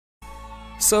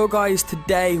So guys,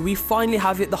 today we finally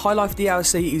have it. The High Life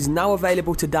DLC is now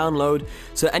available to download,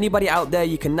 so anybody out there,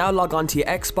 you can now log on to your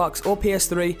Xbox or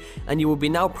PS3 and you will be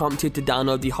now prompted to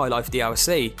download the High Life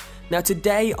DLC. Now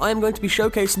today I am going to be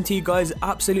showcasing to you guys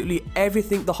absolutely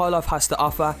everything the High Life has to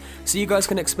offer, so you guys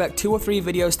can expect 2 or 3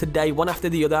 videos today, one after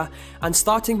the other, and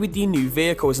starting with the new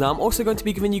vehicles. Now I'm also going to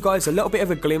be giving you guys a little bit of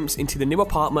a glimpse into the new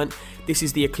apartment. This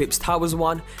is the Eclipse Towers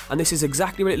one, and this is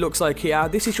exactly what it looks like here.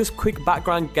 This is just quick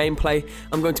background gameplay.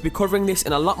 I'm going to be covering this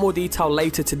in a lot more detail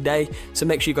later today, so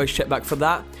make sure you guys check back for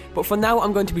that. But for now,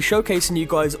 I'm going to be showcasing you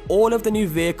guys all of the new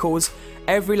vehicles,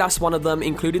 every last one of them,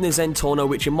 including the Zentorno,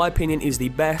 which in my opinion is the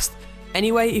best.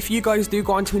 Anyway, if you guys do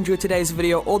go on to enjoy today's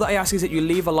video, all that I ask is that you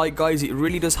leave a like, guys. It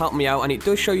really does help me out and it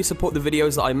does show you support the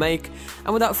videos that I make.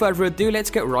 And without further ado, let's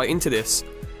get right into this.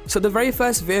 So the very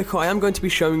first vehicle I am going to be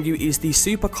showing you is the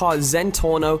supercar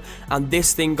Zentorno, and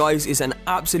this thing, guys, is an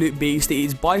absolute beast. It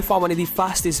is by far one of the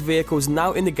fastest vehicles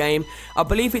now in the game. I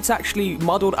believe it's actually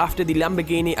modelled after the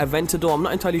Lamborghini Aventador, I'm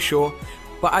not entirely sure.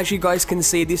 But as you guys can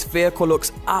see, this vehicle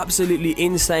looks absolutely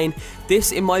insane.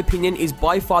 This, in my opinion, is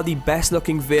by far the best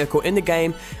looking vehicle in the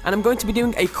game, and I'm going to be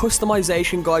doing a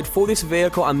customization guide for this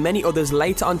vehicle and many others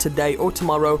later on today or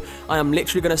tomorrow. I am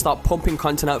literally going to start pumping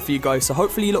content out for you guys, so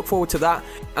hopefully you look forward to that.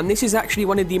 And this is actually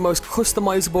one of the most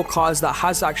customizable cars that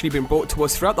has actually been brought to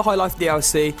us throughout the High Life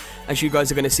DLC, as you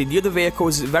guys are going to see the other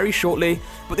vehicles very shortly.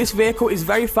 But this vehicle is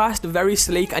very fast, very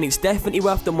sleek, and it's definitely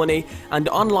worth the money. And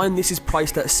online, this is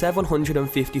priced at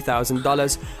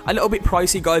 $750,000. A little bit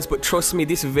pricey, guys, but trust me,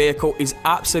 this vehicle is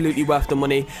absolutely worth the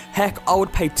money. Heck, I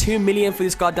would pay $2 million for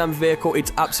this goddamn vehicle.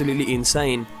 It's absolutely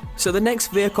insane. So the next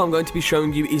vehicle I'm going to be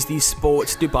showing you is the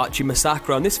Sports Dubocci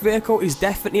Massacre, and this vehicle is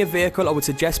definitely a vehicle I would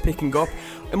suggest picking up.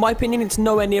 In my opinion, it's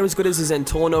nowhere near as good as the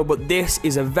Zentorno, but this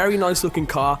is a very nice looking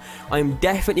car. I am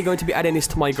definitely going to be adding this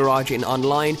to my garage in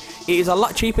online. It is a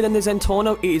lot cheaper than the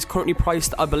Zentorno. It is currently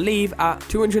priced, I believe, at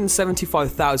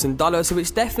 $275,000, so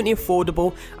it's definitely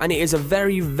affordable, and it is a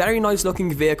very nice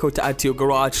looking vehicle to add to your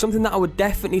garage. Something that I would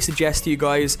definitely suggest to you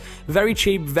guys. Very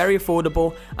cheap, very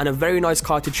affordable, and a very nice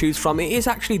car to choose from. It is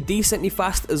actually decently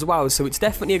fast as well, so it's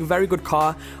definitely a very good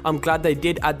car. I'm glad they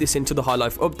did add this into the High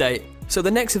Life update. So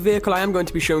the next vehicle I am going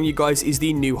to be showing you guys is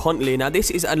the new Huntley. Now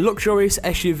this is a luxurious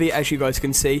SUV, as you guys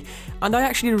can see, and I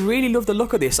actually really love the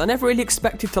look of this. I never really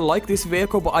expected to like this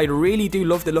vehicle, but I really do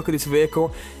love the look of this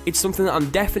vehicle. It's something that I'm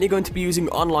definitely going to be using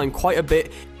online quite a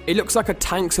bit. It looks like a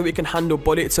tank, so it can handle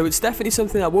bullets, so it's definitely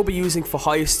something I will be using for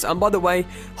heists. And by the way,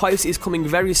 heist is coming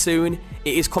very soon.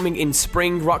 It is coming in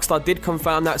spring. Rockstar did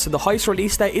confirm that, so the heist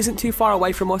release date isn't too far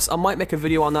away from us. I might make a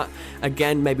video on that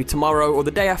again, maybe tomorrow or the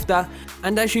day after.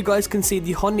 And as you guys can see,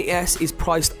 the Huntley S is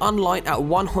priced online at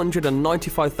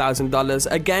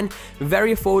 $195,000. Again,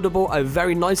 very affordable, a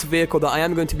very nice vehicle that I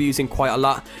am going to be using quite a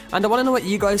lot. And I want to know what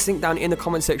you guys think down in the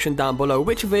comment section down below.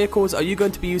 Which vehicles are you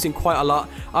going to be using quite a lot?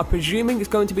 I'm presuming it's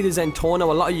going to be the Zentorno.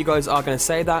 A lot of you guys are going to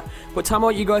say that, but tell me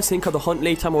what you guys think of the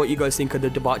Huntley, tell me what you guys think of the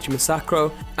Dubocci Massacre.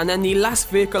 And then the last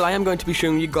vehicle I am going to be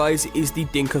showing you guys is the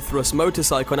Dinker Thrust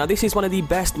motorcycle. Now this is one of the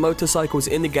best motorcycles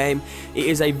in the game. It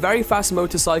is a very fast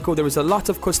motorcycle. There is a lot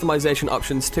of customization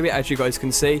options to it, as you guys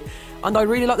can see, and I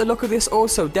really like the look of this.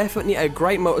 Also, definitely a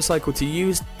great motorcycle to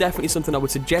use, definitely something I would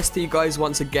suggest to you guys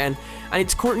once again, and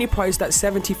it's currently priced at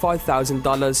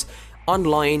 $75,000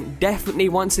 online. Definitely,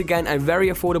 once again, a very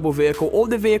affordable vehicle. All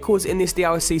the vehicles in this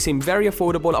DLC seem very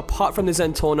affordable apart from the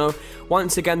Zentorno.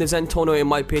 Once again, the Zentorno, in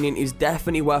my opinion, is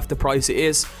definitely worth the price it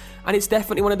is, and it's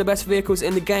definitely one of the best vehicles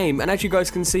in the game. And as you guys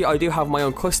can see, I do have my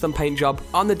own custom paint job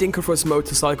on the Dinker Thrust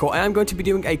motorcycle. I am going to be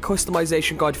doing a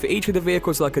customization guide for each of the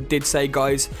vehicles, like I did say,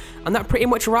 guys. And that pretty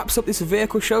much wraps up this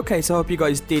vehicle showcase. I hope you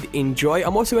guys did enjoy.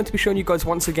 I'm also going to be showing you guys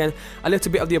once again a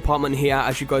little bit of the apartment here,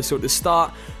 as you guys saw at the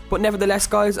start. But nevertheless,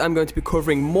 guys, I'm going to be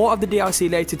covering more of the DLC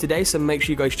later today, so make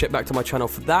sure you guys check back to my channel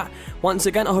for that. Once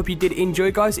again, I hope you did enjoy,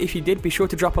 guys. If you did, be sure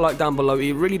to drop a like down below.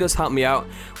 It really does help me out.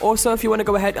 Also, if you want to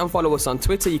go ahead and follow us on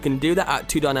Twitter, you can do that at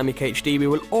 2dynamichd. We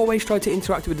will always try to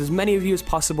interact with as many of you as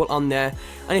possible on there.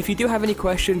 And if you do have any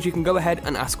questions, you can go ahead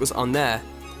and ask us on there.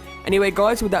 Anyway,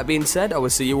 guys, with that being said, I will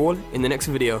see you all in the next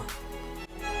video.